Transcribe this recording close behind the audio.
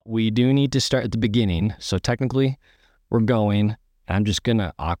we do need to start at the beginning. So technically, we're going. I'm just going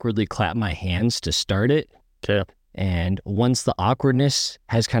to awkwardly clap my hands to start it. Okay. And once the awkwardness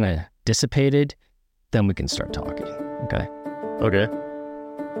has kind of dissipated, then we can start talking. Okay. Okay.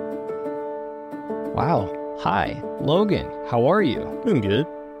 Wow. Hi, Logan. How are you? Doing good.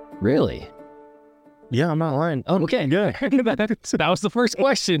 Really? Yeah, I'm not lying. Oh, okay. Good. So that was the first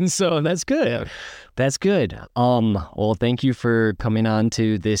question. So that's good. Yeah. That's good. Well, thank you for coming on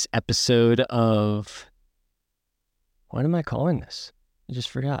to this episode of, what am I calling this? I just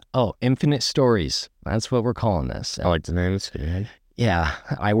forgot. Oh, Infinite Stories. That's what we're calling this. I like the name. It's good. Yeah,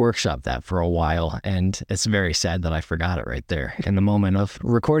 I workshopped that for a while, and it's very sad that I forgot it right there in the moment of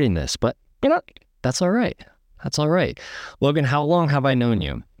recording this. But, you know, that's all right. That's all right. Logan, how long have I known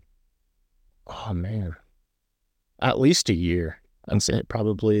you? Oh, man. At least a year. I'd say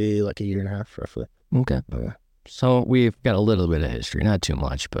probably like a year and a half, roughly. Okay. So we've got a little bit of history, not too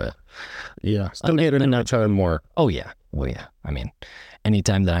much, but... Yeah, still getting to know each other more. Oh, yeah. Well, yeah. I mean,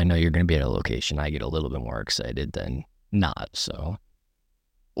 anytime that I know you're going to be at a location, I get a little bit more excited than not, so...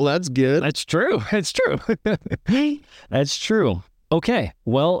 Well, that's good. That's true. It's true. That's true. Okay.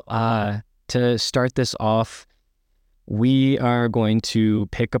 Well, to start this off, we are going to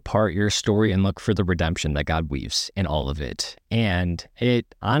pick apart your story and look for the redemption that God weaves in all of it. And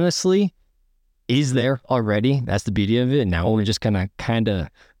it honestly is there already. That's the beauty of it. Now we're just going to kind of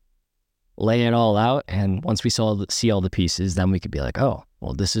lay it all out. And once we see all the pieces, then we could be like, oh,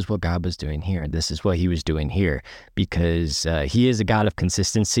 well, this is what God was doing here. This is what he was doing here, because he is a God of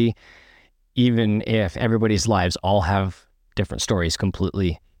consistency. Even if everybody's lives all have different stories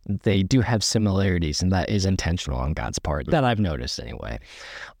completely, they do have similarities, and that is intentional on God's part, that I've noticed anyway.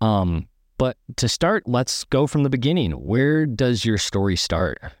 But to start, let's go from the beginning. Where does your story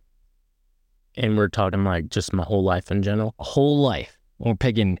start? And we're talking like just my whole life in general. Whole life. We're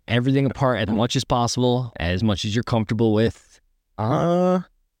picking everything apart as much as possible, as much as you're comfortable with.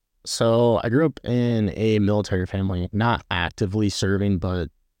 So I grew up in a military family, not actively serving, but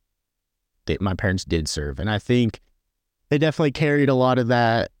my parents did serve. And I think they definitely carried a lot of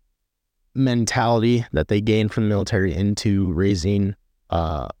that mentality that they gained from the military into raising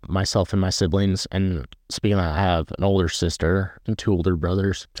myself and my siblings. And speaking of that, I have an older sister and two older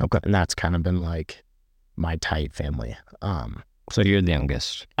brothers. Okay. And that's kind of been like my tight family. So you're the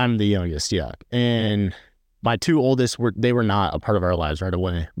youngest. I'm the youngest, yeah. And my two oldest were not a part of our lives right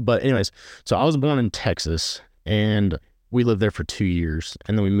away. But anyways, so I was born in Texas, and we lived there for 2 years,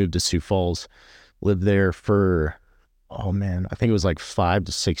 and then we moved to Sioux Falls, lived there for, oh man, I think it was like 5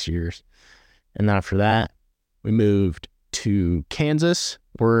 to 6 years. And then after that, we moved to Kansas,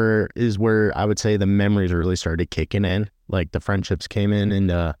 where I would say the memories really started kicking in. Like the friendships came in,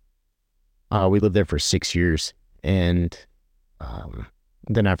 and we lived there for 6 years. And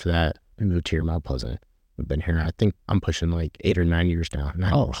then after that, we moved here to Mount Pleasant. We've been here, I think I'm pushing like 8 or 9 years now.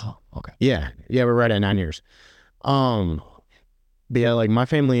 9 years. Okay. Yeah, we're right at 9 years. But yeah, like my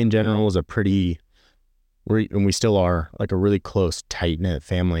family in general is and we still are, like a really close, tight-knit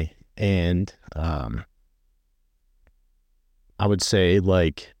family. And I would say,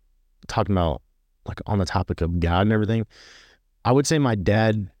 like, talking about, like, on the topic of God and everything, I would say my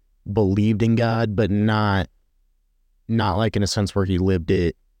dad believed in God, but not like in a sense where he lived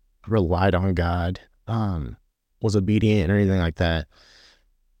it, relied on God, was obedient or anything like that.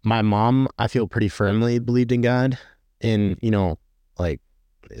 My mom, I feel pretty firmly believed in God. And, you know, like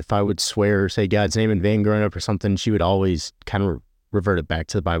if I would swear or say God's name in vain growing up or something, she would always kind of revert it back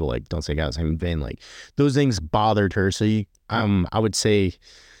to the Bible. Like, don't say God's name in vain. Like those things bothered her. So I would say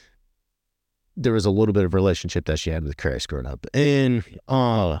there was a little bit of relationship that she had with Christ growing up. And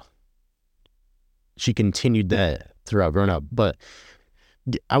she continued that throughout growing up. But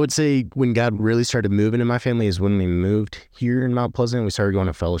I would say when God really started moving in my family is when we moved here in Mount Pleasant. We started going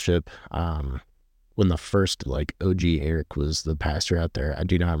to fellowship. When the first like OG Eric was the pastor out there. I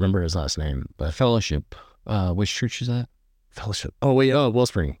do not remember his last name, but Fellowship. Which church is that? Fellowship. Oh wait,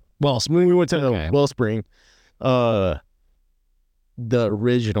 Wellspring. Wellspring. We went to Wellspring. The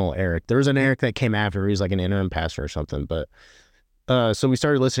original Eric. There was an Eric that came after. He was like an interim pastor or something. But so we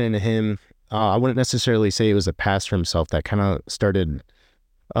started listening to him. I wouldn't necessarily say it was a pastor himself that kind of started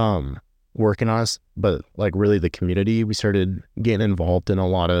working on us, but like really the community. We started getting involved in a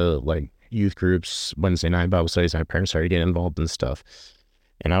lot of like youth groups, Wednesday night Bible studies. My parents started getting involved in stuff.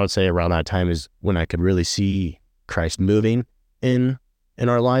 And I would say around that time is when I could really see Christ moving in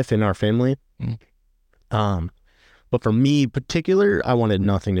our life, in our family. But for me in particular, I wanted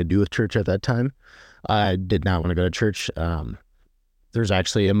nothing to do with church at that time. I did not want to go to church. There's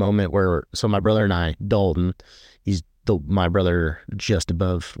actually a moment where, so my brother and I, Dalton, he's my brother just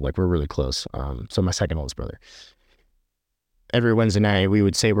above, like we're really close. So my second oldest brother. Every Wednesday night we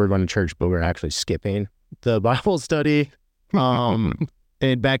would say we're going to church, but we're actually skipping the Bible study.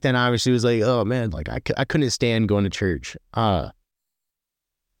 And back then obviously it was like, oh man, like I couldn't stand going to church.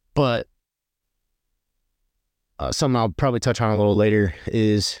 But something I'll probably touch on a little later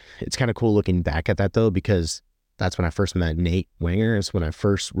is it's kind of cool looking back at that though, because that's when I first met Nate Winger. It's when I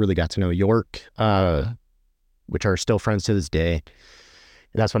first really got to know York, which are still friends to this day.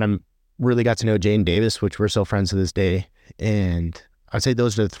 And that's when I really got to know Jane Davis, which we're still friends to this day. And I'd say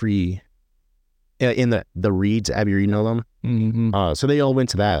those are the three in the Reeds. Abby, you know them? Mm-hmm. So they all went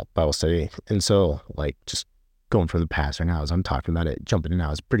to that Bible study. And so like just going from the past right now as I'm talking about it, jumping in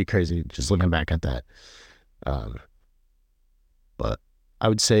now, it's pretty crazy just looking back at that. But I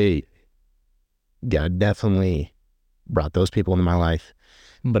would say, yeah, definitely brought those people into my life,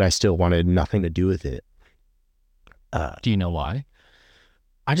 but I still wanted nothing to do with it. Do you know why?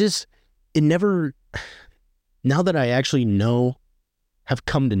 It never, now that I actually have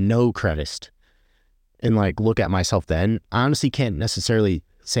come to know Christ and like look at myself then, I honestly can't necessarily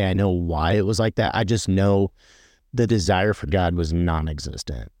say I know why it was like that. I just know the desire for God was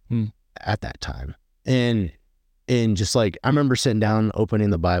non-existent at that time. And just like, I remember sitting down,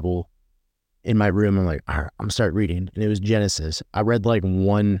 opening the Bible in my room. I'm like, all right, I'm gonna start reading. And it was Genesis. I read like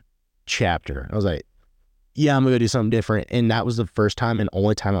one chapter. I was like, yeah, I'm gonna go do something different. And that was the first time and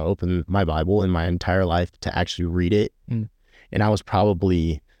only time I opened my Bible in my entire life to actually read it. And I was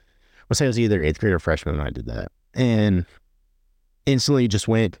probably, let's say I was either 8th grade or freshman when I did that. And instantly just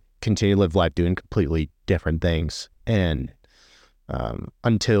continued to live life doing completely different things. And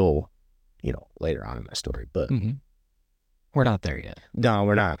until, later on in my story, but we're not there yet. No,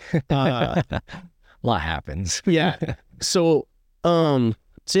 we're not. A lot happens. Yeah. So yeah,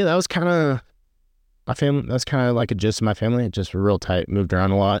 that was kind of my family. That's kind of like a gist of my family. It just real tight, moved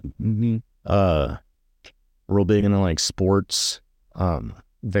around a lot. Real big into like sports.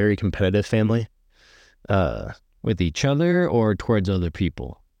 Very competitive family. With each other or towards other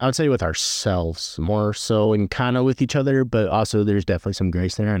people? I would say with ourselves more so, and kind of with each other, but also there's definitely some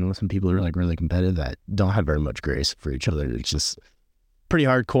grace there. I know some people who are like really competitive that don't have very much grace for each other. It's just pretty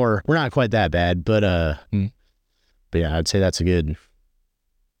hardcore. We're not quite that bad, but yeah, I'd say that's a good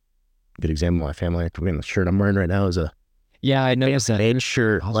example of my family. I mean, the shirt I'm wearing right now is a I noticed that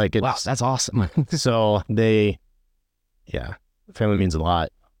shirt. Like, wow, that's awesome. So family means a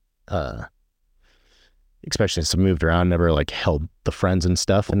lot. Especially since I moved around, never like held the friends and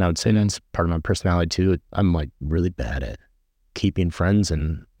stuff. And I would say that's part of my personality too. I'm like really bad at keeping friends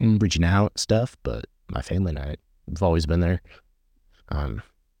and reaching out stuff, but my family and I have always been there.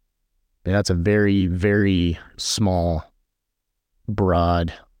 That's a very, very small,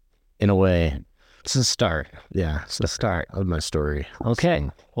 broad, in a way. It's a start. Yeah, it's the start of my story.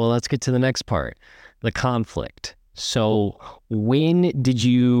 Okay, well, let's get to the next part, the conflict. So when did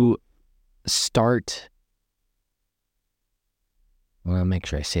you start... Well, make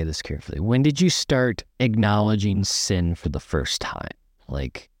sure I say this carefully. When did you start acknowledging sin for the first time?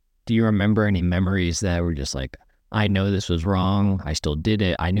 Like, do you remember any memories that were just like, I know this was wrong, I still did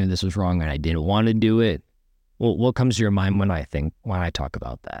it, I knew this was wrong and I didn't want to do it? Well, what comes to your mind when I talk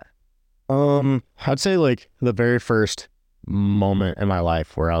about that? I'd say like the very first moment in my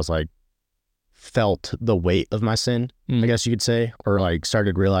life where I was like, felt the weight of my sin, I guess you could say, or like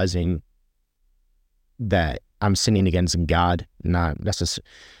started realizing that I'm sinning against God, not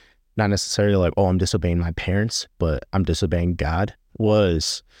necessarily like, oh, I'm disobeying my parents, but I'm disobeying God,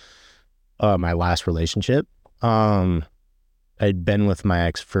 was my last relationship. I'd been with my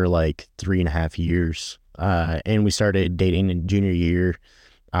ex for like 3.5 years, and we started dating in junior year,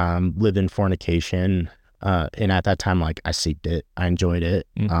 lived in fornication, and at that time, like, I seeked it, I enjoyed it,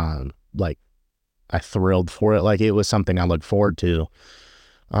 like, I thrilled for it, like, it was something I looked forward to,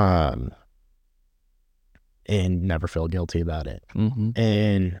 and never felt guilty about it.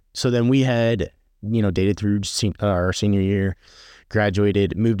 And so then we had, dated through our senior year,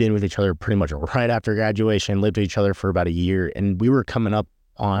 graduated, moved in with each other pretty much right after graduation, lived with each other for about a year. And we were coming up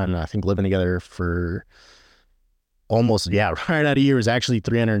on, I think, living together for almost, right out of a year. It was actually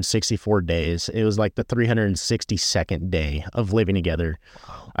 364 days. It was like the 362nd day of living together.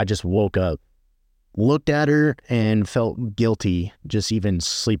 I just woke up, looked at her, and felt guilty just even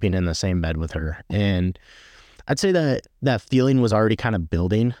sleeping in the same bed with her. And I'd say that feeling was already kind of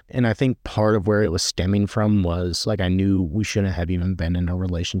building. And I think part of where it was stemming from was like, I knew we shouldn't have even been in a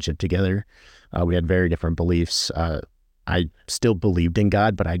relationship together. We had very different beliefs. I still believed in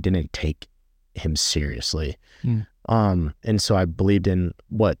God, but I didn't take him seriously. And so I believed in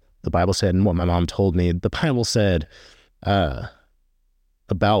what the Bible said and what my mom told me. The Bible said uh,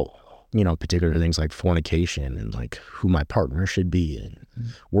 about, particular things like fornication and like who my partner should be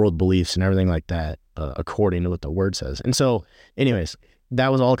and world beliefs and everything like that, according to what the word says. And so anyways,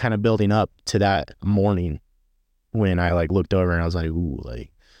 that was all kind of building up to that morning when I like looked over and I was like, ooh,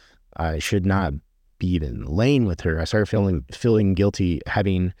 like I should not be even laying with her. I started feeling guilty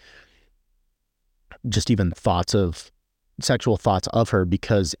having just even sexual thoughts of her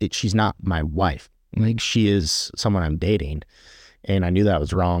because she's not my wife. Like she is someone I'm dating, and I knew that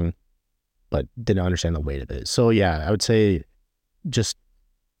was wrong, but didn't understand the weight of it. So yeah, I would say just,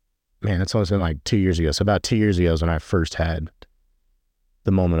 man, it's almost been like 2 years ago. So about 2 years ago is when I first had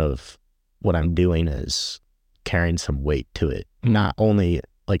the moment of what I'm doing is carrying some weight to it. Not only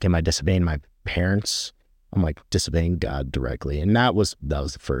like am I disobeying my parents, I'm like disobeying God directly. And that was the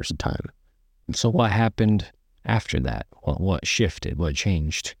first time. So what happened after that? What shifted? What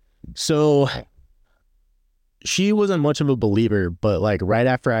changed? So she wasn't much of a believer, but like right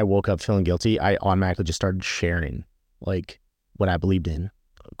after I woke up feeling guilty, I automatically just started sharing like what I believed in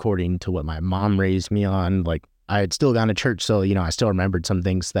according to what my mom raised me on. Like I had still gone to church, so I still remembered some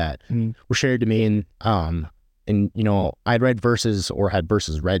things that were shared to me, and I'd read verses or had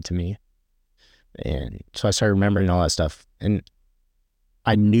verses read to me, and so I started remembering all that stuff, and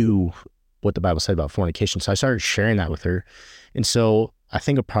I knew what the Bible said about fornication, so I started sharing that with her. And so I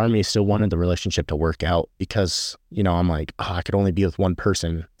think a part of me still wanted the relationship to work out because, I'm like, oh, I could only be with one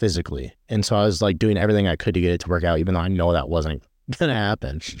person physically. And so I was like doing everything I could to get it to work out, even though I know that wasn't going to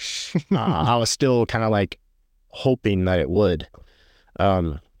happen. I was still kind of like hoping that it would.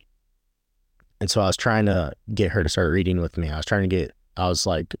 And so I was trying to get her to start reading with me. I was trying to get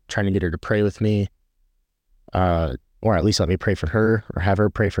her to pray with me, or at least let me pray for her or have her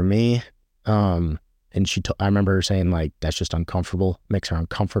pray for me. And I remember her saying like, that's just uncomfortable, makes her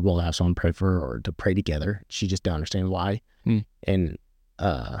uncomfortable to have someone pray for her or to pray together. She just didn't understand why. And,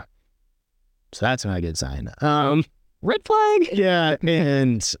 so that's not a good sign. Red flag. Yeah.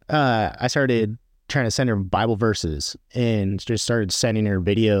 And, I started trying to send her Bible verses and just started sending her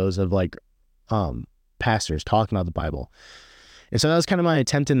videos of like, pastors talking about the Bible. And so that was kind of my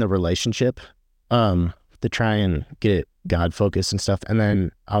attempt in the relationship, to try and get God focused and stuff. And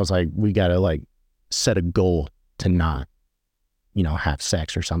then I was like, we got to like set a goal to not, have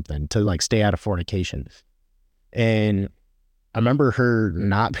sex or something, to like stay out of fornication. And I remember her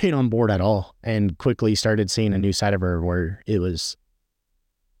not being on board at all and quickly started seeing a new side of her where I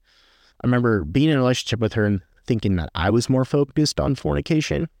remember being in a relationship with her and thinking that I was more focused on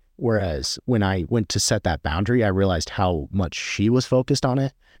fornication. Whereas when I went to set that boundary, I realized how much she was focused on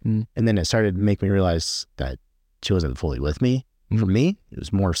it. And then it started to make me realize that she wasn't fully with me. For me, it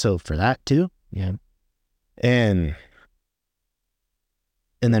was more so for that too. Yeah. And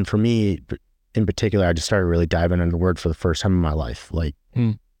then for me in particular, I just started really diving into the word for the first time in my life. Like,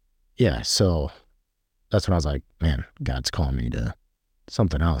 yeah. So that's when I was like, man, God's calling me to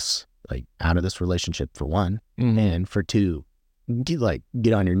something else, like out of this relationship for one, and for two,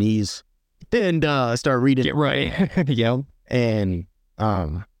 get on your knees and start reading. Get right. Yeah. And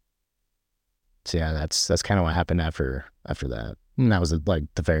so yeah, that's kind of what happened after that. And that was like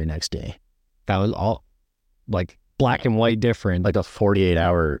the very next day. That was all like black and white different. Like a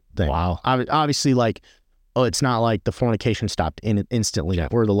 48-hour thing. Wow. Obviously, like, it's not like the fornication stopped instantly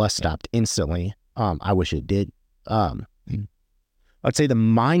or the lust stopped instantly. I wish it did. I'd say the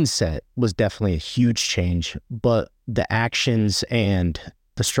mindset was definitely a huge change, but the actions and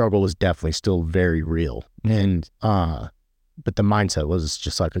the struggle was definitely still very real. And but the mindset was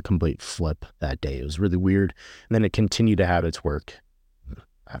just like a complete flip that day. It was really weird. And then it continued to have its work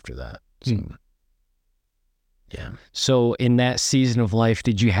after that. So, yeah. So in that season of life,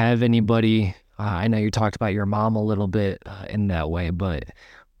 did you have anybody, I know you talked about your mom a little bit in that way, but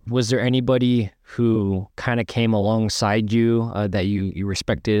was there anybody who kind of came alongside you that you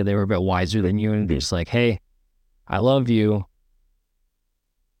respected? They were a bit wiser than you and just like, hey, I love you.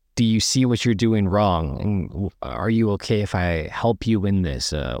 Do you see what you're doing wrong? And are you okay if I help you in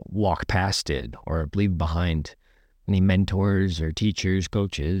this? Walk past it or leave behind? Any mentors or teachers,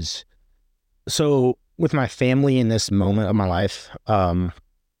 coaches? So with my family in this moment of my life,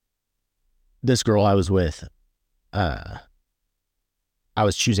 this girl I was with, I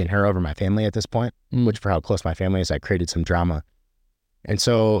was choosing her over my family at this point, which for how close my family is, I created some drama. And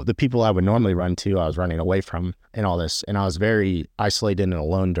so the people I would normally run to, I was running away from and all this. And I was very isolated and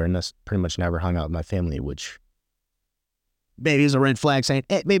alone during this, pretty much never hung out with my family, which maybe is a red flag saying,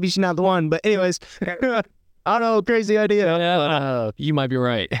 hey, maybe she's not the one. But anyways, I don't know, crazy idea. You might be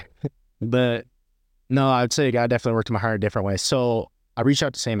right. But no, I would say God definitely worked in my heart a different way. So I reached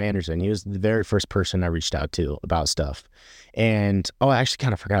out to Sam Anderson. He was the very first person I reached out to about stuff. And, I actually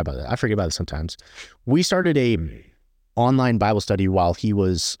kind of forgot about that. I forget about it sometimes. We started a online Bible study while he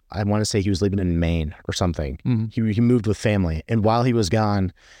was, I want to say he was living in Maine or something. He moved with family. And while he was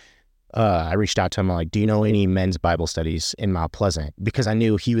gone, I reached out to him. I'm like, do you know any men's Bible studies in Mount Pleasant? Because I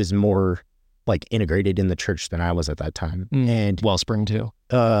knew he was more like integrated in the church than I was at that time. And Wellspring too.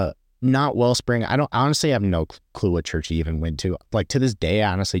 Not Wellspring. I honestly have no clue what church he even went to. Like to this day,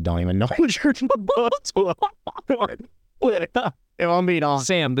 I honestly don't even know what church. If I'm being honest,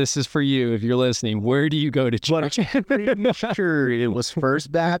 Sam, this is for you. If you're listening, where do you go to church? pretty sure it was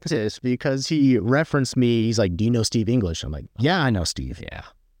First Baptist because he referenced me. He's like, "Do you know Steve English?" I'm like, "Yeah, I know Steve." Yeah.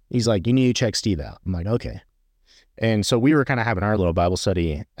 He's like, "You need to check Steve out." I'm like, "Okay." And so we were kind of having our little Bible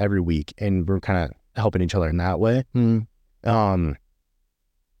study every week, and we're kind of helping each other in that way.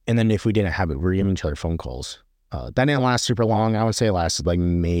 And then if we didn't have it, we were giving each other phone calls. That didn't last super long. I would say it lasted like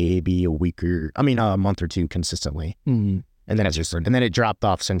maybe a month or two consistently. And then it dropped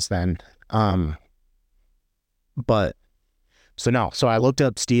off since then. So I looked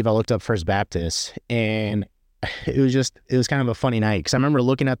up Steve, I looked up First Baptist, and it was kind of a funny night because I remember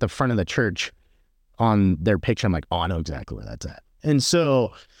looking at the front of the church on their picture. I'm like, oh, I know exactly where that's at. And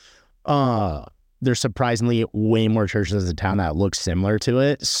so, there's surprisingly way more churches in town that look similar to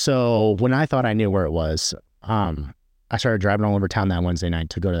it. So when I thought I knew where it was, I started driving all over town that Wednesday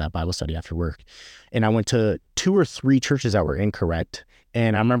night to go to that Bible study after work. And I went to 2 or 3 churches that were incorrect.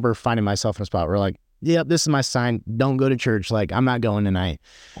 And I remember finding myself in a spot where like, yep, this is my sign. Don't go to church. Like, I'm not going tonight.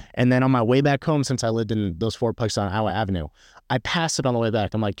 And then on my way back home, since I lived in those 4 places on Iowa Avenue, I passed it on the way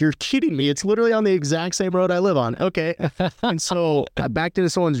back. I'm like, you're kidding me. It's literally on the exact same road I live on. Okay. And so I backed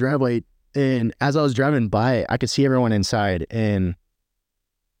into someone's driveway. And as I was driving by, I could see everyone inside. And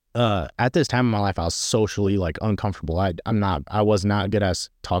at this time in my life, I was socially like uncomfortable. I was not good at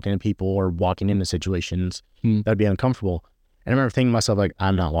talking to people or walking into situations that'd be uncomfortable. And I remember thinking to myself, like,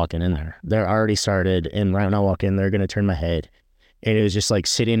 I'm not walking in there. They're already started. And right when I walk in, they're going to turn my head. And it was just like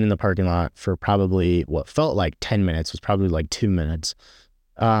sitting in the parking lot for probably what felt like 10 minutes, was probably like 2 minutes.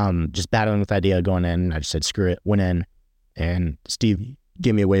 Just battling with the idea of going in. I just said, screw it, went in. And Steve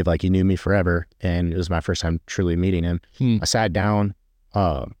gave me a wave like he knew me forever. And it was my first time truly meeting him. I sat down,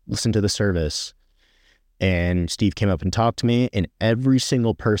 listened to the service, and Steve came up and talked to me. And every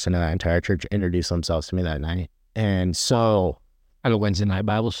single person in that entire church introduced themselves to me that night. And so at a Wednesday night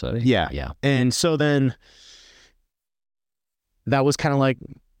Bible study. Yeah. And so then that was kind of like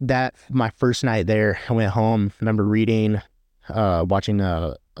that. My first night there, I went home, remember reading, watching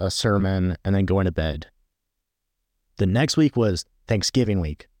a sermon, and then going to bed. The next week was Thanksgiving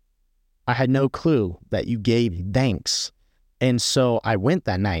week. I had no clue that you gave thanks. And so I went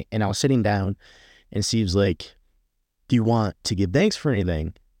that night and I was sitting down and Steve's like, do you want to give thanks for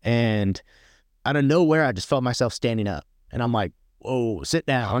anything? And out of nowhere, I just felt myself standing up and I'm like, whoa, sit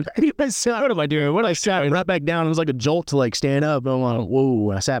down. What am I doing? What I sat right back down. It was like a jolt to like stand up. And I'm like, whoa.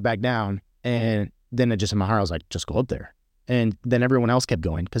 And I sat back down and then it just in my heart, I was like, just go up there. And then everyone else kept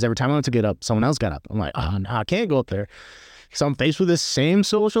going because every time I went to get up, someone else got up. I'm like, oh, no, I can't go up there. So I'm faced with this same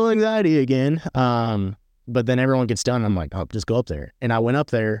social anxiety again. But then everyone gets done. I'm like, oh, just go up there. And I went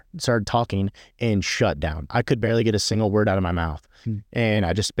up there, started talking, and shut down. I could barely get a single word out of my mouth. And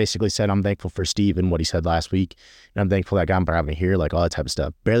I just basically said, I'm thankful for Steve and what he said last week. And I'm thankful that God brought me here, like all that type of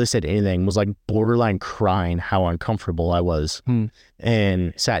stuff. Barely said anything, was like borderline crying how uncomfortable I was.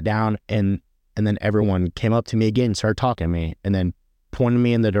 And sat down, and then everyone came up to me again, started talking to me, and then pointed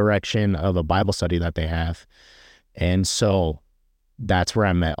me in the direction of a Bible study that they have. And so that's where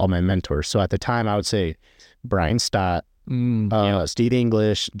I met all my mentors. So at the time, I would say Brian Stott, Steve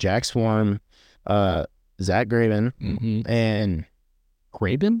English, Jack Swarm, Zach Graven, and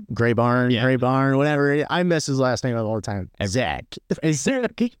Graybarn, whatever. I mess his last name up all the time. Zach.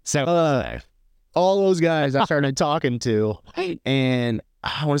 So all those guys I started talking to, and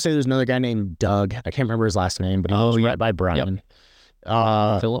I want to say there's another guy named Doug. I can't remember his last name, but he was right by Brian.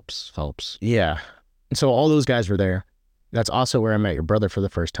 Phillips. Yeah. And so all those guys were there. That's also where I met your brother for the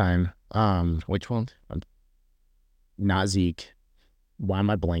first time. Which one? Not Zeke. Why am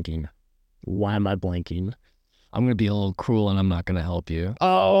I blanking? I'm going to be a little cruel and I'm not going to help you.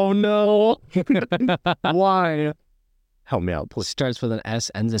 Oh, no. Why? Help me out, please. Starts with an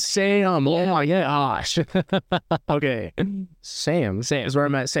S, ends in Sam. Oh, my gosh. Okay. Sam is where I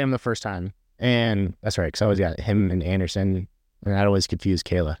met Sam the first time. And that's right, because I always got him and Anderson, and I'd always confuse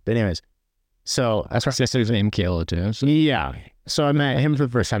Kayla. But anyways, so that's right. Sister's name Kayla, too. So. Yeah. So I met him for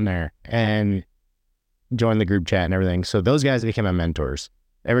the first time there and joined the group chat and everything. So those guys became my mentors.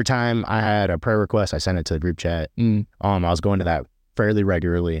 Every time I had a prayer request, I sent it to the group chat. I was going to fairly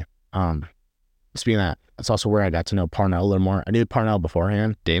regularly. Speaking of that, that's also where I got to know Parnell a little more. I knew Parnell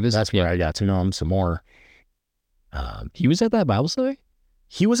beforehand. Davis? That's where I got to know him some more. He was at that Bible study?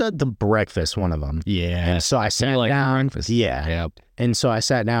 He was at the breakfast, one of them. Yeah. So I sat down. Breakfast. Yeah. Yep. And so I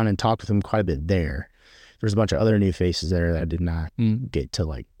sat down and talked with him quite a bit there. There's a bunch of other new faces there that I did not get to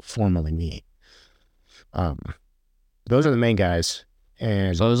like formally meet. Those are the main guys.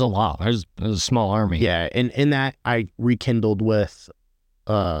 And So there's a lot. There's a small army. yeah, and in that I rekindled with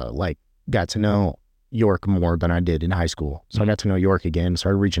like got to know York more than I did in high school. So I got to know York again,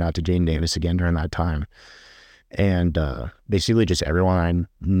 started reaching out to Jane Davis again during that time. And basically just everyone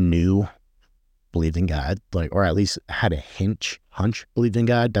I knew believed in God, like, or at least had a hunch believed in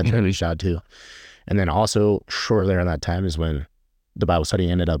God. That's what I reached out to. And then also shortly around that time is when the Bible study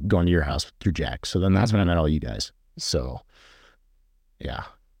ended up going to your house through Jack. So then that's when I met all you guys. So yeah,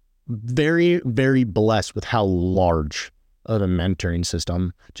 very, very blessed with how large of a mentoring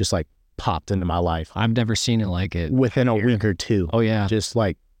system just like popped into my life. I've never seen it like it. Within a week or two. Oh, yeah. Just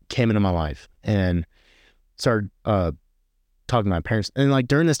like came into my life and started talking to my parents. And like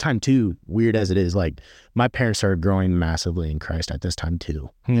during this time too, weird as it is, like my parents started growing massively in Christ at this time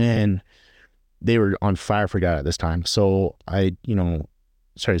too. And they were on fire for God at this time. So I,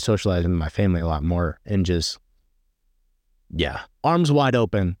 started socializing with my family a lot more and just, yeah, arms wide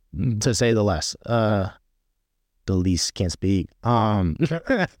open to say the less. The least can't speak. But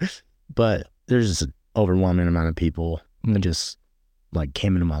there's just an overwhelming amount of people that just like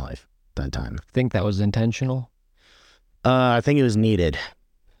came into my life that time. Think that was intentional? I think it was needed.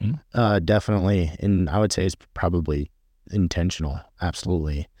 Definitely. And I would say it's probably intentional.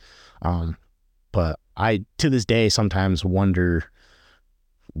 Absolutely. But I, to this day, sometimes wonder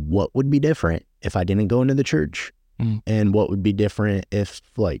what would be different if I didn't go into the church and what would be different if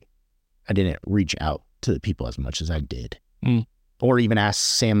like I didn't reach out to the people as much as I did or even ask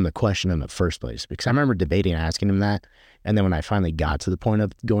Sam the question in the first place, because I remember debating and asking him that. And then when I finally got to the point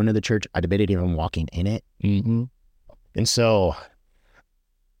of going to the church, I debated even walking in it. And so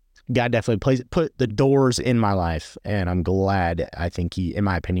God definitely put the doors in my life, and I'm glad. I think in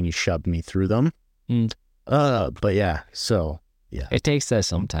my opinion, he shoved me through them. But yeah, so yeah. It takes that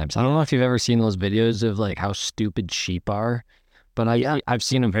sometimes. I don't know if you've ever seen those videos of like how stupid sheep are, but I've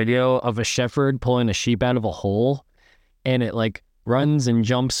seen a video of a shepherd pulling a sheep out of a hole, and it like runs and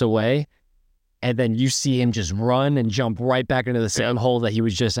jumps away, and then you see him just run and jump right back into the same hole that he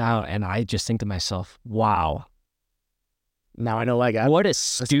was just out, and I just think to myself, wow. Now I know, like, what a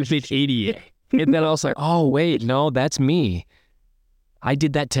stupid idiot. And then I was like, oh, wait, no, that's me. I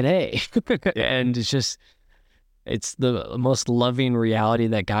did that today. And it's the most loving reality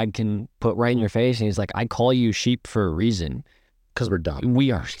that God can put right in your face. And he's like, I call you sheep for a reason. Because we're dumb.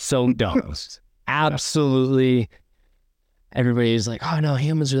 We are so dumb. Absolutely. Everybody's like, oh, no,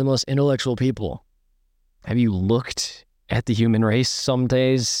 humans are the most intellectual people. Have you looked at the human race some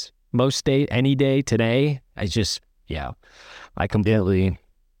days, most days, any day, today? Yeah, I completely,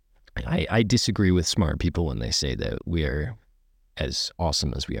 I disagree with smart people when they say that we are as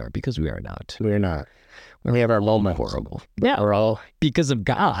awesome as we are, because we are not. We're not. We have our moments. Horrible. Yeah, we're all because of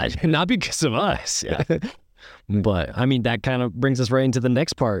God, not because of us. Yeah. But I mean, that kind of brings us right into the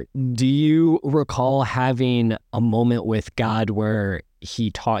next part. Do you recall having a moment with God where he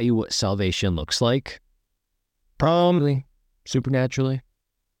taught you what salvation looks like? Probably. Supernaturally.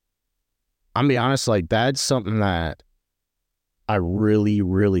 I'm gonna be honest, like that's something that I really,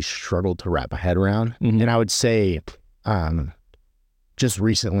 really struggled to wrap my head around. And I would say, just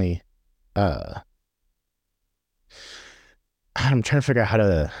recently, I'm trying to figure out how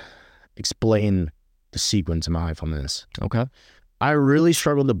to explain the sequence in my life on this. Okay. I really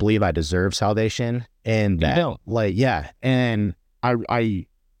struggled to believe I deserve salvation, and that, and I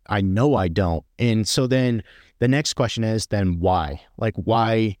know I don't. And so then the next question is, then why? Like,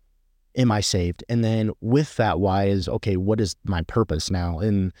 why am I saved? And then with that why is, okay, what is my purpose now?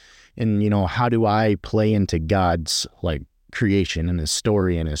 And how do I play into God's like creation and his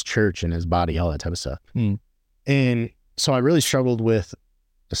story and his church and his body, all that type of stuff. And so I really struggled with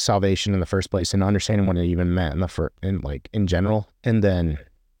salvation in the first place and understanding what it even meant in general, and then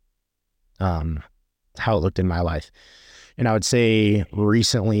how it looked in my life. And I would say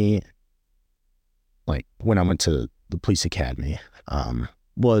recently, like when I went to the police academy,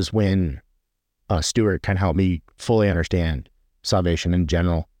 was when Stuart kind of helped me fully understand salvation in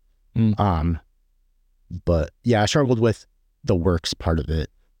general. But yeah, I struggled with the works part of it,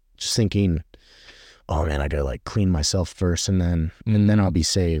 just thinking, oh man, I gotta like clean myself first, and then I'll be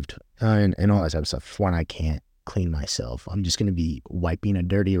saved, and all that type of stuff. When I can't clean myself, I'm just gonna be wiping a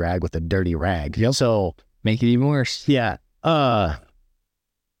dirty rag with a dirty rag. Yep. So make it even worse. Yeah. Uh,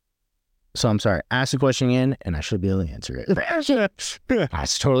 so I'm sorry. Ask the question again, and I should be able to answer it.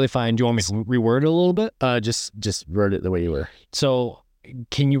 That's totally fine. Do you want me to reword it a little bit? Just word it the way you were. So,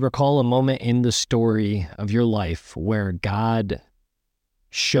 can you recall a moment in the story of your life where God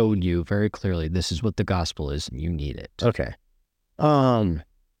showed you very clearly this is what the gospel is and you need it? Okay. I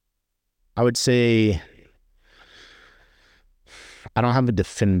would say I don't have a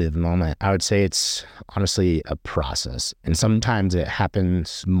definitive moment. I would say it's honestly a process. And sometimes it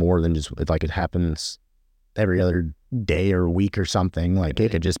happens more than just like it happens every other day or week or something. Like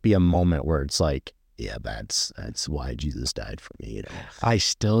it could just be a moment where it's like, yeah, that's why Jesus died for me. You know? I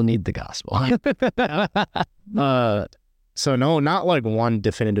still need the gospel. So no, not like one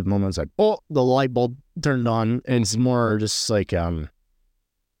definitive moment. It's like, oh, the light bulb turned on. And it's more just like, you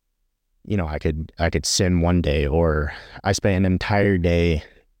know, I could sin one day, or I spent an entire day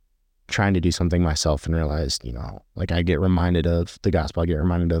trying to do something myself and realized, you know, like I get reminded of the gospel, I get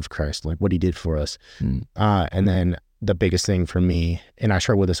reminded of Christ, like what he did for us. And then the biggest thing for me, and I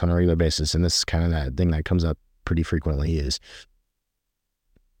struggle with this on a regular basis, and this is kind of that thing that comes up pretty frequently, is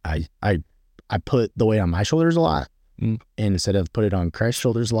I put the weight on my shoulders a lot instead of put it on Christ's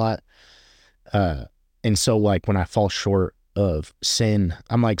shoulders a lot. And so like when I fall short of sin,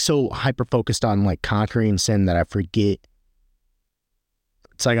 I'm like so hyper focused on like conquering sin that I forget.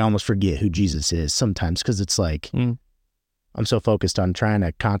 It's like I almost forget who Jesus is sometimes, because it's like I'm so focused on trying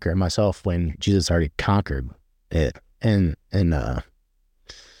to conquer it myself when Jesus already conquered it. And I'm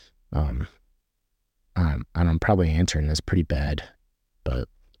probably answering this pretty bad, but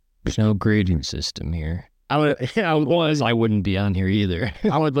there's no grading system here. I wouldn't be on here either.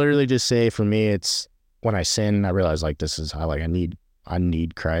 I would literally just say for me, it's when I sin, I realize like this is how like I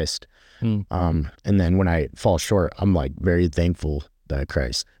need Christ. And then when I fall short, I'm like very thankful that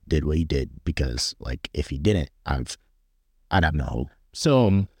Christ did what he did, because like if he didn't, I'd have no hope.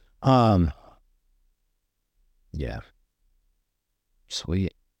 So yeah.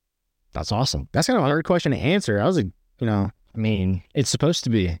 Sweet. That's awesome. That's kind of a hard question to answer. I was like, you know, I mean, it's supposed to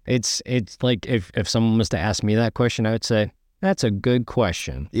be. It's like if someone was to ask me that question, I would say, that's a good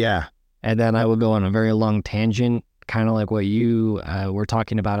question. Yeah. And then I would go on a very long tangent, kind of like what you were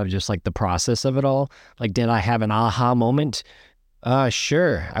talking about, of just like the process of it all. Like, did I have an aha moment?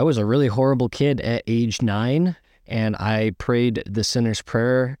 Sure. I was a really horrible kid at age 9, and I prayed the sinner's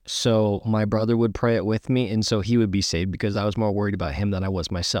prayer so my brother would pray it with me, and so he would be saved, because I was more worried about him than I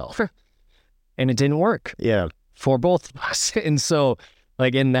was myself. And it didn't work. Yeah. For both of us. And so,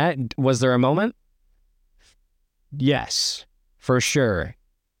 like, in that, was there a moment? Yes, for sure.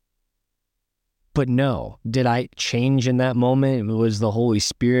 But no, did I change in that moment? Was the Holy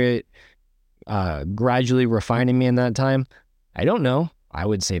Spirit gradually refining me in that time? I don't know. I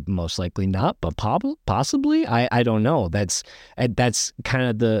would say most likely not, but possibly. I don't know. That's kind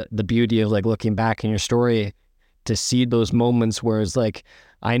of the beauty of like looking back in your story, to see those moments where it's like,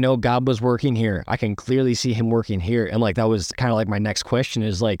 I know God was working here. I can clearly see him working here. And like, that was kind of like my next question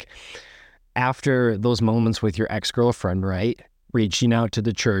is like, after those moments with your ex-girlfriend, right? Reaching out to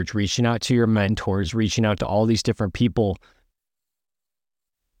the church, reaching out to your mentors, reaching out to all these different people,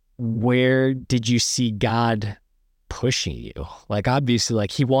 where did you see God pushing you? Like, obviously,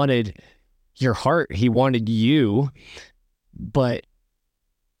 like he wanted your heart, he wanted you, but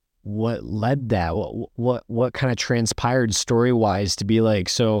what led that? What kind of transpired story-wise to be like,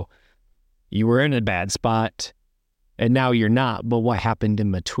 so you were in a bad spot and now you're not, but what happened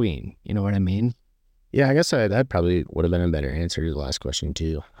in between? You know what I mean? Yeah, I guess that probably would have been a better answer to the last question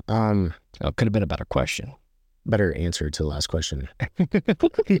too. It could have been a better question. Better answer to the last question.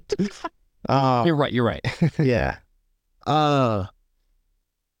 You're right. Yeah. I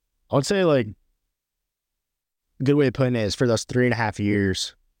would say like a good way of putting it is for those 3.5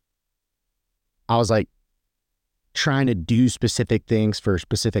 years, I was like trying to do specific things for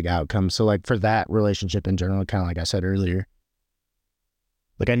specific outcomes. So like for that relationship in general, kind of like I said earlier,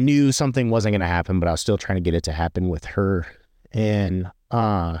 like I knew something wasn't going to happen, but I was still trying to get it to happen with her. And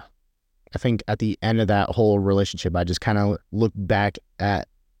I think at the end of that whole relationship, I just kind of looked back at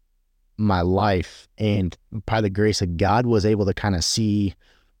my life, and by the grace of God was able to kind of see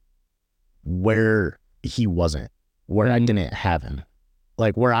where he wasn't, where I didn't have him,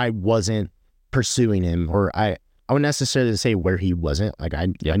 like where I wasn't pursuing him, or I wouldn't necessarily say where he wasn't, like I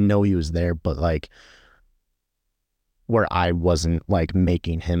know he was there, but like where I wasn't like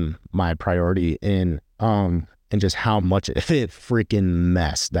making him my priority, and just how much of a freaking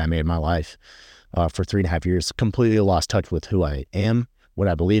mess that made my life for 3.5 years. Completely lost touch with who I am, what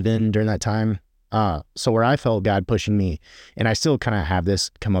I believe in during that time. So where I felt God pushing me, and I still kind of have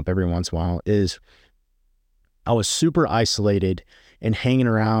this come up every once in a while, is I was super isolated and hanging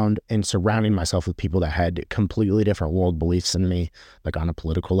around and surrounding myself with people that had completely different world beliefs than me, like on a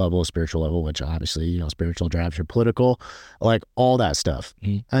political level, a spiritual level, which obviously, you know, spiritual drives your political, like all that stuff.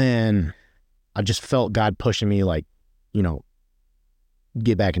 And I just felt God pushing me, like, you know,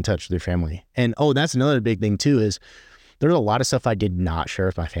 get back in touch with your family. And that's another big thing too, is there's a lot of stuff I did not share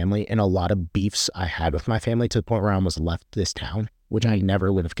with my family, and a lot of beefs I had with my family, to the point where I almost left this town, which I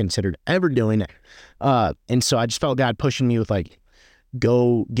never would have considered ever doing. And so I just felt God pushing me with, like,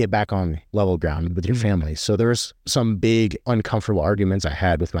 go get back on level ground with your family. So there's some big uncomfortable arguments I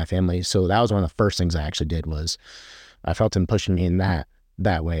had with my family. So that was one of the first things I actually did, was I felt him pushing me in that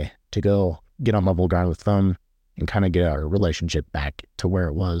way, to go get on level ground with them and kind of get our relationship back to where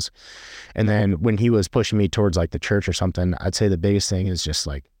it was. And then when he was pushing me towards, like, the church or something, I'd say the biggest thing is just,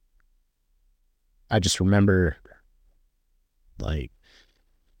 like, I just remember, like,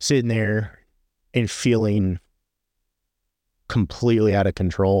 sitting there and feeling completely out of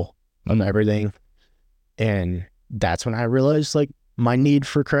control of everything. And that's when I realized, like, my need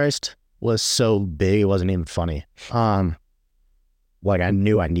for Christ was so big, it wasn't even funny. Like, I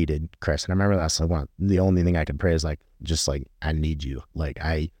knew I needed Christ. And I remember that's like the only thing I could pray is, like, just like, I need you. Like,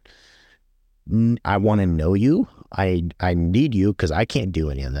 I want to know you. I need you, because I can't do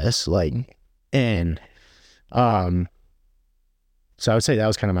any of this. Like, and so I would say that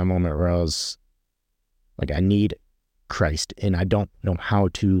was kind of my moment where I was like, I need Christ, and I don't know how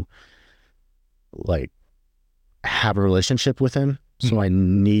to, like, have a relationship with him. So I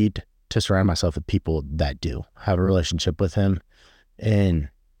need to surround myself with people that do have a relationship with him. And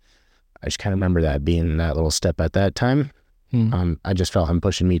I just kind of remember that being that little step at that time. I just felt him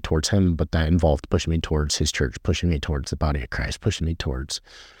pushing me towards him, but that involved pushing me towards his church, pushing me towards the body of Christ, pushing me towards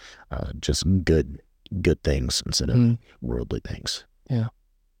just good things instead of worldly things. Yeah.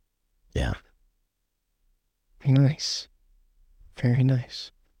 Nice. Very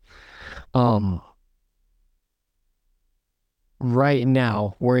nice. Right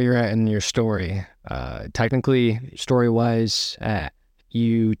now, where you're at in your story, technically, story-wise,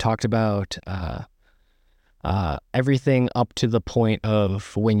 you talked about everything up to the point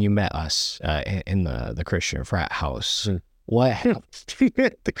of when you met us in the Christian frat house. What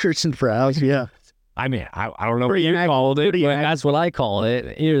The Christian frat house, yeah. I mean, I don't know what you called it, but that's what I call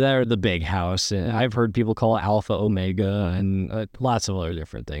it. Either that or the big house. And I've heard people call it Alpha Omega and lots of other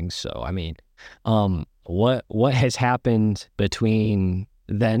different things. So, I mean, what has happened between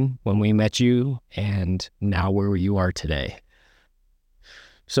then, when we met you, and now where you are today?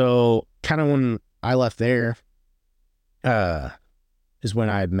 So, kind of when I left there, is when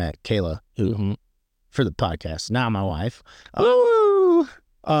I had met Kayla, who, for the podcast, now my wife.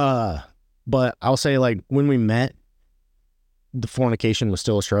 But I'll say, like, when we met, the fornication was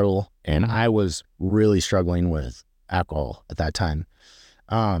still a struggle, and I was really struggling with alcohol at that time,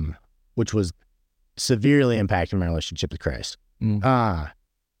 which was severely impacting my relationship with Christ.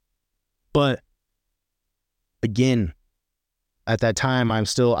 But again, at that time, I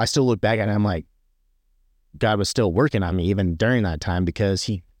still look back at it, and I'm like, God was still working on me even during that time, because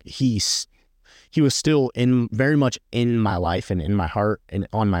he was still very much in my life and in my heart and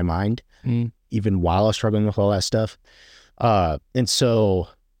on my mind, even while I was struggling with all that stuff. And so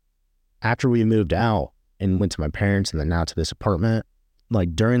after we moved out and went to my parents and then now to this apartment,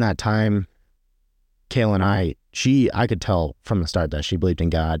 like, during that time, Kayla and I could tell from the start that she believed in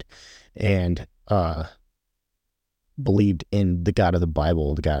God and believed in the God of the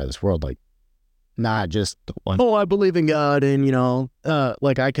Bible, the God of this world, like, not just the one, I believe in God, and, you know,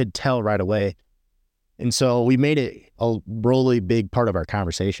 like, I could tell right away. And so we made it a really big part of our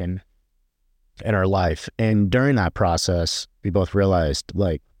conversation in our life. And during that process, we both realized,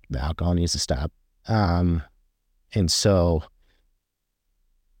 like, the alcohol needs to stop. And so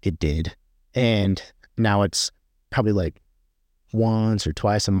it did. And now it's probably like once or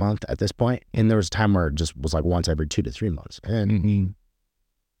twice a month at this point. And there was a time where it just was like once every 2 to 3 months. And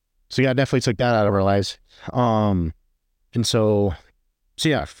so, yeah, definitely took that out of our lives. And so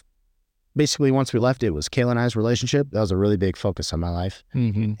yeah, basically once we left, it was Kayla and I's relationship. That was a really big focus on my life.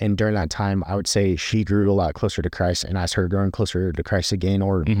 And during that time, I would say she grew a lot closer to Christ, and I saw her growing closer to Christ again,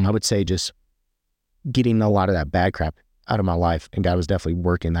 or I would say just getting a lot of that bad crap out of my life. And God was definitely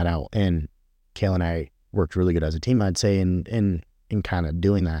working that out. And Kayla and I worked really good as a team, I'd say, in kind of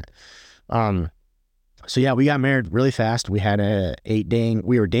doing that. So yeah, we got married really fast. We had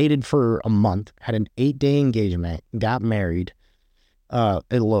we were dated for a month, had an 8-day engagement, got married,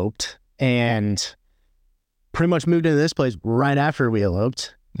 eloped, and pretty much moved into this place right after we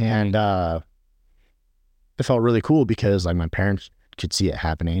eloped. And it felt really cool because, like, my parents could see it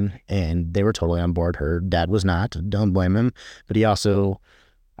happening, and they were totally on board. Her dad was not. Don't blame him, but he also,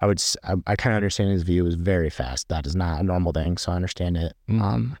 I kind of understand his view is very fast. That is not a normal thing, so I understand it.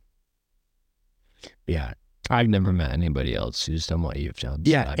 Yeah, I've never met anybody else who's done what you've done.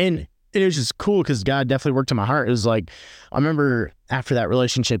 Yeah, and it was just cool because God definitely worked in my heart. It was like, I remember after that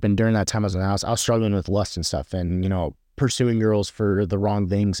relationship and during that time I was in the house, I was struggling with lust and stuff, and pursuing girls for the wrong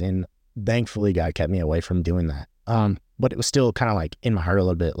things, and thankfully God kept me away from doing that. But it was still kind of like in my heart a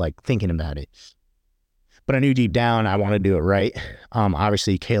little bit, like thinking about it. But I knew deep down I wanted to do it right.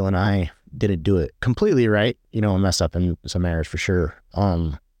 Obviously Kayla and I didn't do it completely right, messed up in some marriage for sure.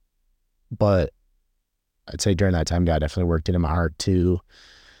 But I'd say during that time God definitely worked it in my heart to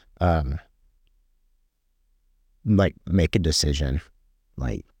like make a decision.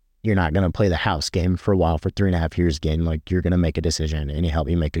 Like, you're not going to play the house game for a while, for 3.5 years again. Like, you're going to make a decision, and he helped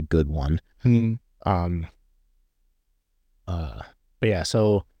me make a good one. But yeah,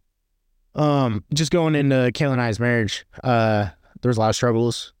 so just going into Kayla and I's marriage, there was a lot of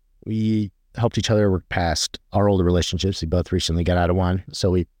struggles. We helped each other work past our older relationships. We both recently got out of one,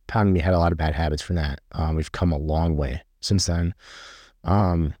 so we found we had a lot of bad habits from that. We've come a long way since then.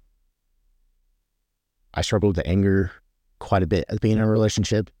 I struggled with anger quite a bit at the beginning of a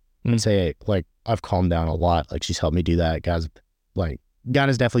relationship. I'd say, like, I've calmed down a lot. Like, she's helped me do that. God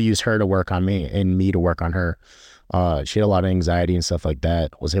has definitely used her to work on me and me to work on her. She had a lot of anxiety and stuff like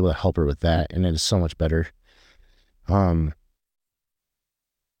that. I was able to help her with that, and it is so much better. Yeah,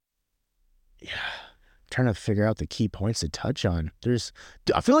 trying to figure out the key points to touch on.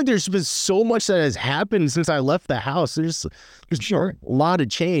 I feel like there's been so much that has happened since I left the house. There's a lot of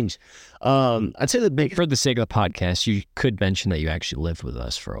change. I'd say for the sake of the podcast, you could mention that you actually lived with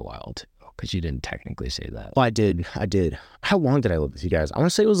us for a while too, because you didn't technically say that. Well, I did. How long did I live with you guys? I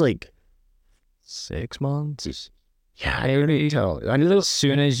want to say it was like 6 months. Yeah, I don't tell. I knew as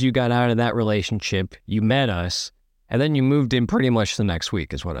soon as you got out of that relationship, you met us, and then you moved in pretty much the next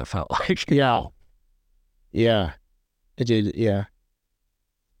week, is what it felt like. Yeah, it did. Yeah,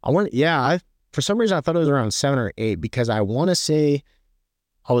 for some reason I thought it was around 7 or 8, because I want to say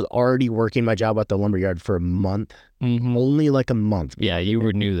I was already working my job at the lumberyard for a month, only like a month. Yeah, you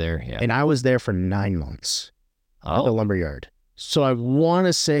were new there. Yeah, and I was there for 9 months at the lumberyard. So I want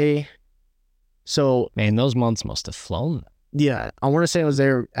to say, man, those months must have flown. Yeah, I want to say I was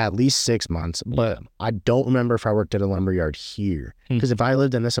there at least 6 months, but I don't remember if I worked at a lumberyard here. Because if I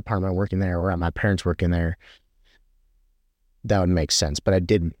lived in this apartment working there, or at my parents working there, that would make sense. But I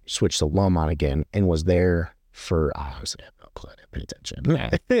did switch the lum on again and was there for, I didn't pay attention.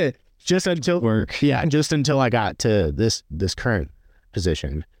 Yeah. Just until work. Yeah, just until I got to this current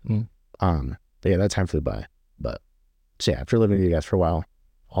position. But yeah, that time flew by. But so yeah, after living with you guys for a while,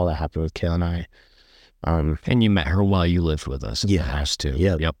 all that happened with Kayla and I. And you met her while you lived with us in the house too.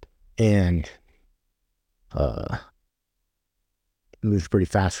 Yep. And moved pretty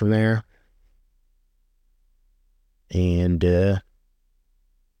fast from there. And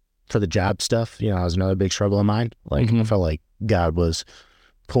for the job stuff, that was another big struggle of mine. Like, I felt like God was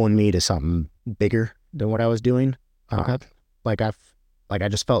pulling me to something bigger than what I was doing. I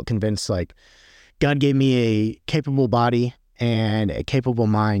just felt convinced, like, God gave me a capable body and a capable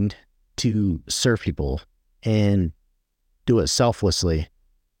mind to serve people and do it selflessly.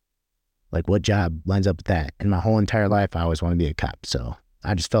 Like, what job lines up with that? And my whole entire life, I always wanted to be a cop. So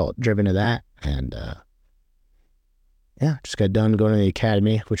I just felt driven to that. And just got done going to the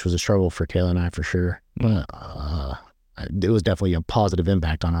academy, which was a struggle for Kayla and I for sure. But it was definitely a positive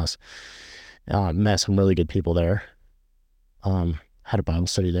impact on us. Met some really good people there. Had a Bible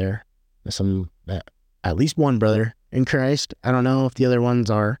study there. Met at least one brother in Christ. I don't know if the other ones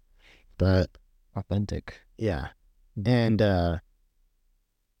are, but authentic. Yeah. And I'm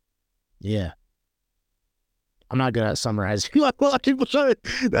not good at summarizing. There's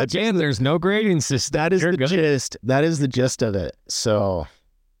no grading system. That is the gist. That is the gist of it. So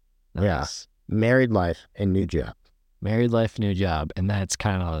nice. Married life and new job. Married life, new job. And that's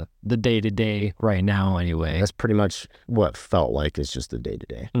kind of the day-to-day right now anyway. That's pretty much what felt like. It's just the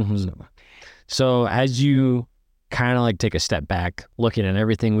day-to-day. So as you kind of like take a step back, looking at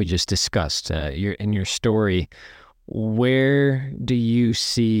everything we just discussed, in your story, where do you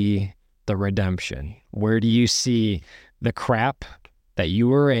see the redemption? Where do you see the crap that you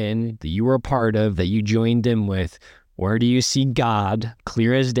were in, that you were a part of, that you joined in with? Where do you see God,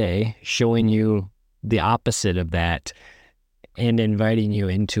 clear as day, showing you the opposite of that and inviting you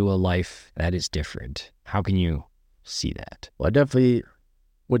into a life that is different? How can you see that? Well, I definitely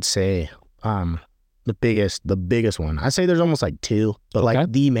would say the biggest one. I say there's almost like two, but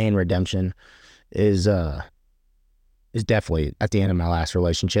like the main redemption is is definitely at the end of my last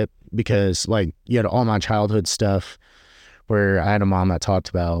relationship, because like you had all my childhood stuff where I had a mom that talked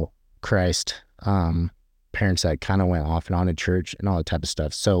about Christ, parents that kind of went off and on to church and all that type of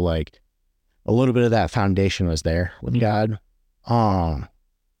stuff. So like a little bit of that foundation was there with God.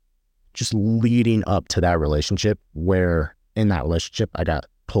 Just leading up to that relationship, where in that relationship I got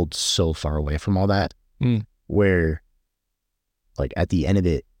pulled so far away from all that, where like at the end of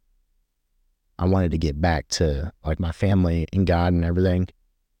it, I wanted to get back to like my family and God and everything,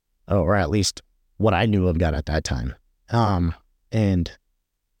 or at least what I knew of God at that time. And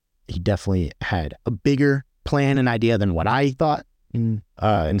he definitely had a bigger plan and idea than what I thought.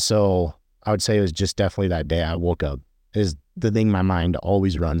 And so I would say it was just definitely that day I woke up is the thing my mind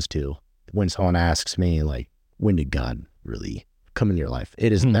always runs to when someone asks me like, when did God really come into your life?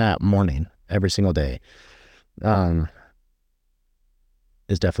 It is that morning every single day.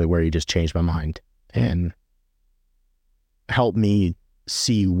 Is definitely where he just changed my mind and helped me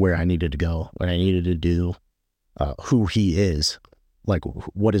see where I needed to go, what I needed to do, who he is, like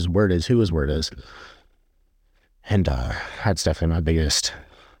what his word is, who his word is. And that's definitely my biggest,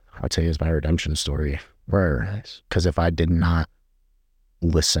 I'd say, is my redemption story. Where, because if I did not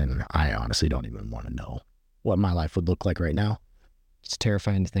listen, I honestly don't even want to know what my life would look like right now. It's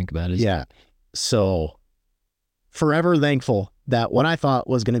terrifying to think about it. Yeah. So forever thankful that what I thought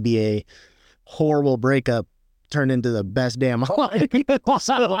was going to be a horrible breakup turned into the best day of my life.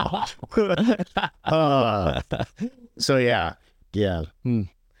 So yeah.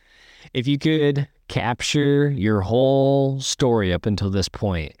 If you could capture your whole story up until this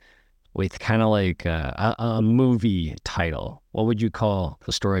point with kind of like a movie title, what would you call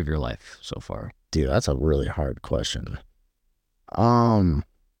the story of your life so far? Dude, that's a really hard question.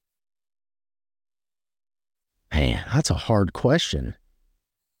 Man, that's a hard question.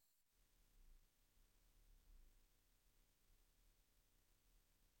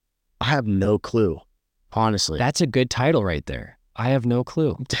 I have no clue, honestly. That's a good title right there. I have no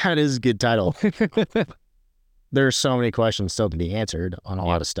clue. That is a good title. There's so many questions still to be answered on a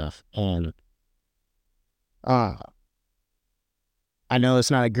lot of stuff. And I know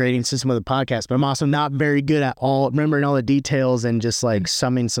it's not a grading system of the podcast, but I'm also not very good at remembering all the details and just like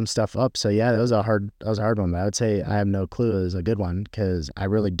summing some stuff up. So yeah, that was a hard one. But I would say I have no clue is a good one, because I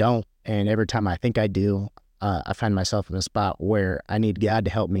really don't. And every time I think I do, I find myself in a spot where I need God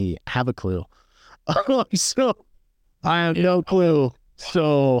to help me have a clue. So I have no clue.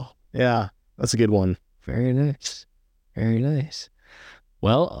 So yeah, that's a good one. Very nice. Very nice.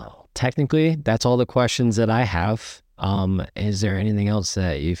 Well, technically, that's all the questions that I have. Is there anything else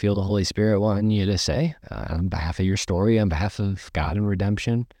that you feel the Holy Spirit wanting you to say on behalf of your story, on behalf of God and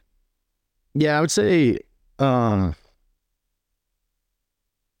redemption? Yeah, I would say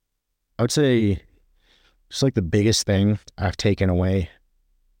just like the biggest thing I've taken away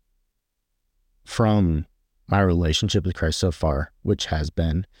from my relationship with Christ so far, which has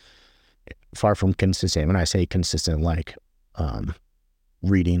been far from consistent. When I say consistent, like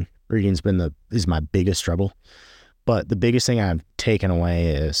reading's is my biggest trouble. But the biggest thing I've taken away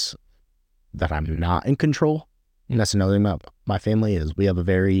is that I'm not in control. And that's another thing about my family is we have a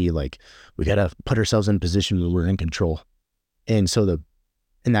very we got to put ourselves in a position where we're in control. And so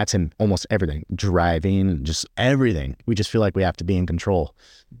and that's in almost everything, driving, just everything. We just feel like we have to be in control.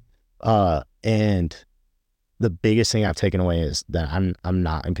 And the biggest thing I've taken away is that I'm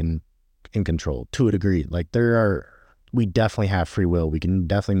not in control to a degree. Like we definitely have free will. We can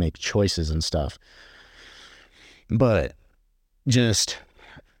definitely make choices and stuff. But just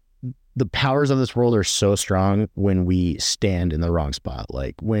the powers of this world are so strong when we stand in the wrong spot.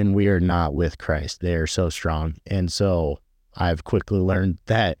 Like when we are not with Christ, they are so strong. And so I've quickly learned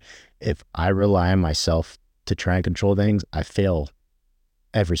that if I rely on myself to try and control things, I fail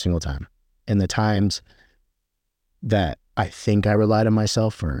every single time. And the times that I think I relied on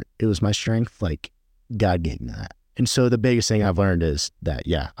myself or it was my strength, like God gave me that. And so the biggest thing I've learned is that,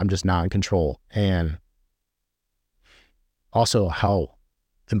 yeah, I'm just not in control. And also how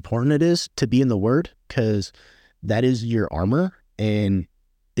important it is to be in the Word, because that is your armor. And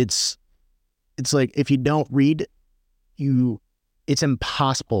it's like if you don't read, it's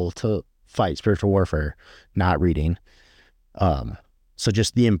impossible to fight spiritual warfare not reading. So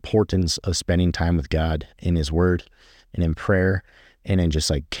just the importance of spending time with God in His Word and in prayer and in just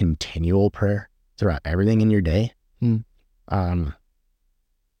like continual prayer throughout everything in your day. It's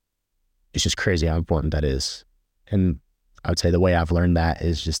just crazy how important that is. And I would say the way I've learned that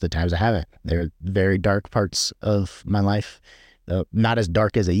is just the times I haven't. They're very dark parts of my life. Not as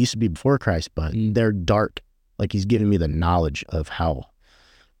dark as they used to be before Christ, but they're dark. Like He's given me the knowledge of how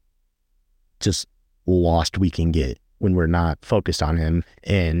just lost we can get when we're not focused on him.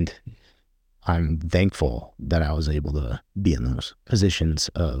 And I'm thankful that I was able to be in those positions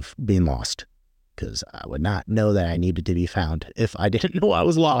of being lost, because I would not know that I needed to be found if I didn't know I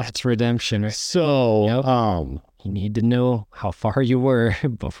was lost. That's redemption, right? So, Yep. You need to know how far you were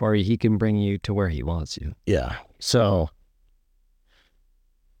before he can bring you to where he wants you. yeah. So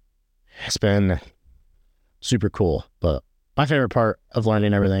it's been super cool. But my favorite part of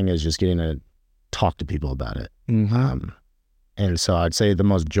learning everything is just getting to talk to people about it. Mm-hmm. And so I'd say the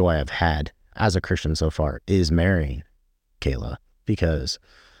most joy I've had as a Christian so far is marrying Kayla, because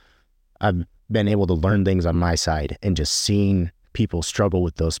I've been able to learn things on my side and just seeing people struggle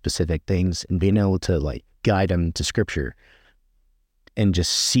with those specific things and being able to like guide them to scripture and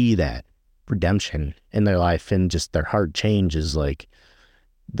just see that redemption in their life and just their heart change is like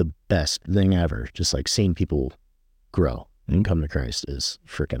the best thing ever. Just like seeing people grow and come to Christ is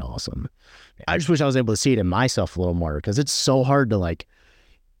freaking awesome. I just wish I was able to see it in myself a little more, because it's so hard to like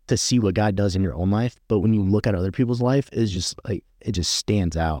to see what God does in your own life, but when you look at other people's life, it's just like it just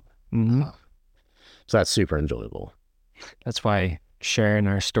stands out. Mm-hmm. So that's super enjoyable. That's why sharing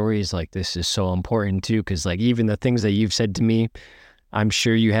our stories like this is so important too, because like even the things that you've said to me, I'm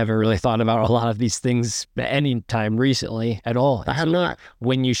sure you haven't really thought about a lot of these things at any time recently at all. I have not.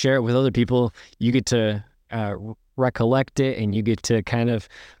 When you share it with other people, you get to recollect it, and you get to kind of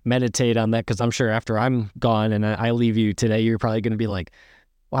meditate on that, because I'm sure after I'm gone and I leave you today, you're probably going to be like,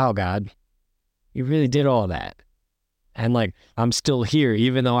 wow, God, you really did all that. And like, I'm still here,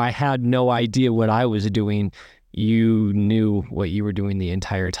 even though I had no idea what I was doing. You knew what you were doing the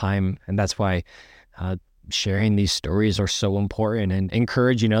entire time. And that's why sharing these stories are so important, and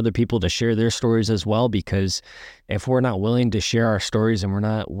encouraging other people to share their stories as well. Because if we're not willing to share our stories, and we're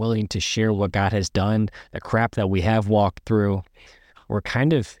not willing to share what God has done, the crap that we have walked through, we're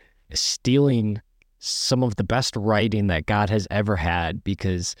kind of stealing some of the best writing that God has ever had,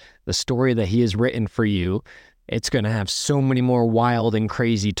 because the story that he has written for you, it's going to have so many more wild and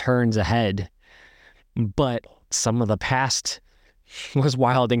crazy turns ahead. But some of the past was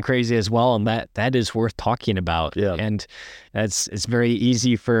wild and crazy as well, and that is worth talking about. Yeah. And it's very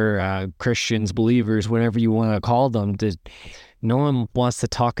easy for Christians, believers, whatever you want to call them, no one wants to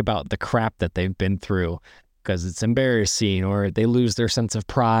talk about the crap that they've been through, because it's embarrassing, or they lose their sense of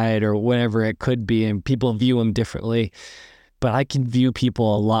pride, or whatever it could be, and people view them differently. But I can view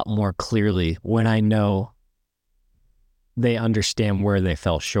people a lot more clearly when I know they understand where they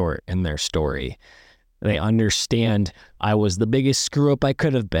fell short in their story. They understand I was the biggest screw up I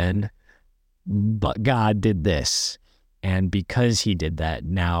could have been, but God did this. And because he did that,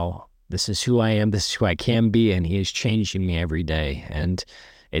 now this is who I am, this is who I can be, and he is changing me every day. And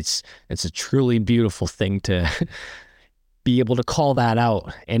it's a truly beautiful thing to be able to call that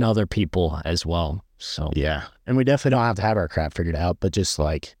out in other people as well. So yeah. And we definitely don't have to have our crap figured out, but just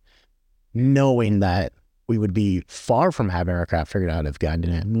like knowing that we would be far from having our crap figured out if God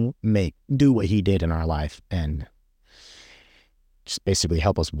didn't do what he did in our life and just basically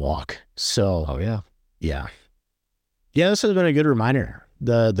help us walk. So yeah, this has been a good reminder.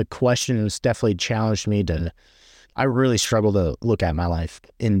 The question has definitely challenged me to, I really struggle to look at my life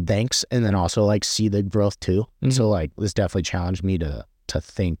in thanks, and then also like see the growth too. Mm-hmm. So like this definitely challenged me to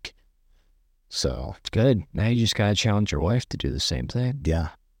think. So it's good. Now you just gotta challenge your wife to do the same thing. Yeah.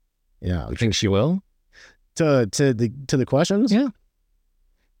 You think she will? To the questions? Yeah.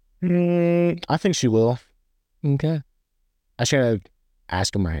 I think she will. Okay. I should have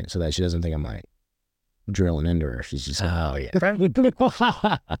asked him right so that she doesn't think I'm like drilling into her. She's just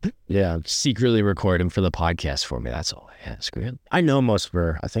yeah. Secretly record him for the podcast for me. That's all I ask. Really. I know most of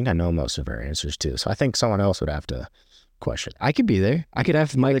her. I think I know most of her answers too. So I think someone else would have to question. I could be there. I could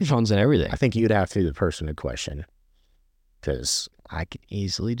have microphones and everything. I think you'd have to be the person to question, because I could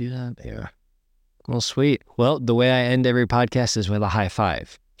easily do that. Yeah. Well, sweet. Well, the way I end every podcast is with a high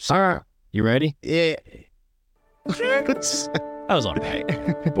five. So, you ready? Yeah. That was all right.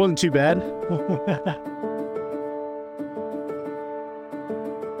 It wasn't too bad.